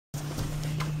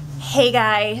Hey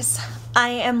guys,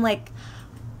 I am like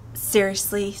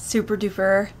seriously super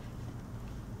duper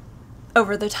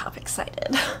over the top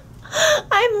excited.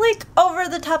 I'm like over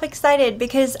the top excited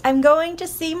because I'm going to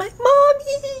see my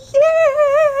mommy.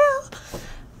 Yeah!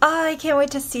 I can't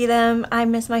wait to see them. I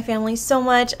miss my family so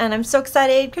much and I'm so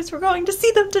excited because we're going to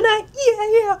see them tonight.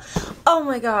 Yeah. Oh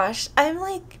my gosh. I'm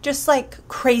like just like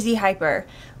crazy hyper.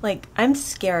 Like I'm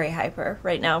scary hyper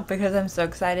right now because I'm so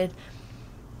excited.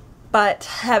 But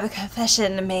I have a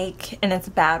confession to make, and it's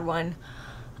a bad one.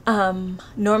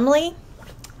 Normally,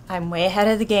 I'm way ahead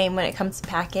of the game when it comes to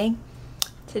packing.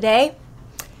 Today,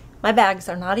 my bags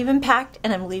are not even packed,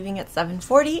 and I'm leaving at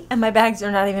 7:40, and my bags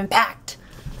are not even packed.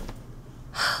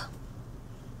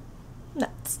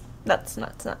 Nuts. But,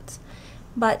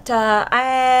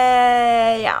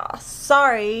 yeah,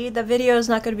 sorry, the video is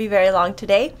not going to be very long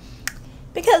today,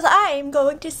 because I'm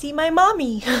going to see my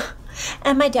mommy.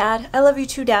 And my dad. I love you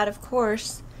too, Dad, of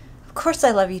course. Of course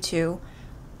I love you too.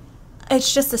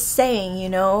 It's just a saying, you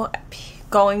know,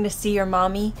 going to see your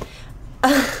mommy.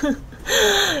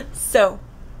 So,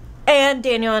 and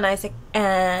Daniel and Isaac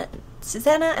and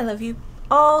Susanna, I love you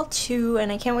all too,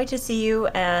 and I can't wait to see you,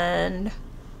 and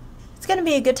it's gonna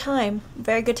be a good time.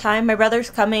 Very good time. My brother's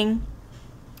coming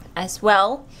as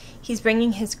well. He's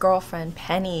bringing his girlfriend,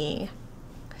 Penny.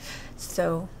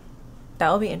 So,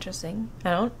 that'll be interesting.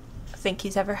 I don't think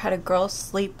he's ever had a girl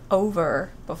sleep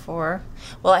over before.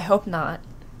 Well, I hope not.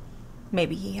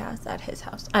 Maybe he has at his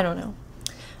house. I don't know.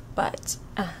 But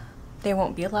they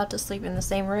won't be allowed to sleep in the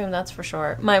same room, that's for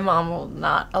sure. My mom will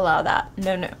not allow that.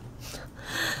 No.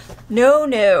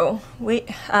 We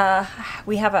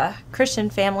have a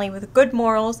Christian family with good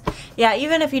morals. Yeah,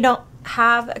 even if you don't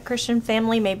have a Christian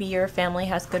family, maybe your family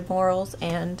has good morals,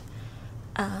 and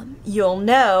you'll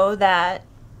know that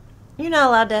you're not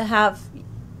allowed to have,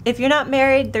 if you're not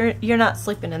married, you're not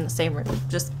sleeping in the same room.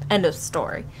 Just end of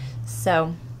story.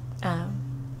 So,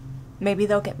 maybe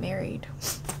they'll get married.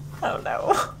 I don't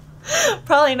know.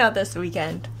 Probably not this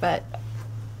weekend, but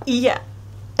yeah.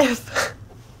 Okay,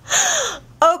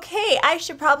 I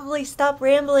should probably stop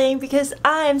rambling because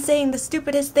I'm saying the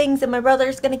stupidest things and my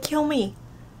brother's gonna kill me.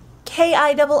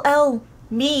 K-I-L-L,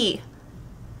 me.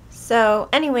 So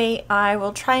anyway, I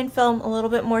will try and film a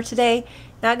little bit more today.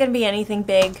 Not gonna be anything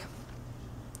big.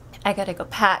 I gotta go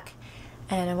pack,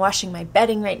 and I'm washing my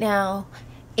bedding right now,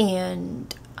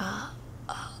 and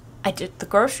I did the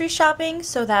grocery shopping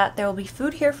so that there will be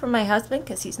food here for my husband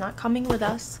because he's not coming with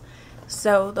us.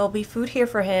 So there'll be food here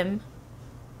for him,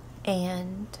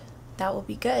 and that will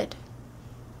be good.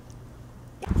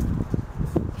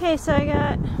 Okay, so I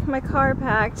got my car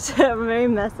packed very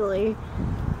messily.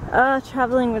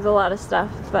 Traveling with a lot of stuff,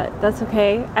 but that's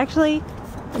okay. Actually,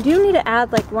 I do need to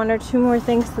add like 1 or 2 more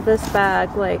things to this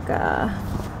bag, like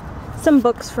some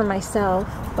books for myself,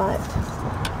 but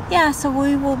yeah, so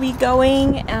we will be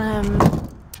going.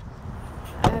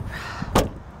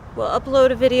 We'll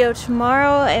upload a video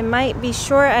tomorrow. It might be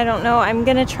short, I don't know. I'm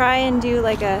gonna try and do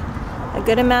like a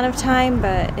good amount of time,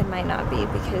 but it might not be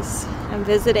because I'm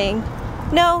visiting.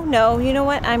 No, you know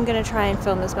what? I'm gonna try and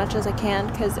film as much as I can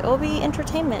because it will be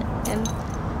entertainment, and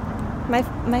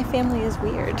my family is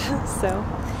weird. So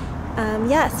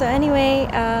yeah, so anyway,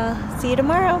 see you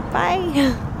tomorrow.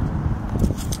 Bye.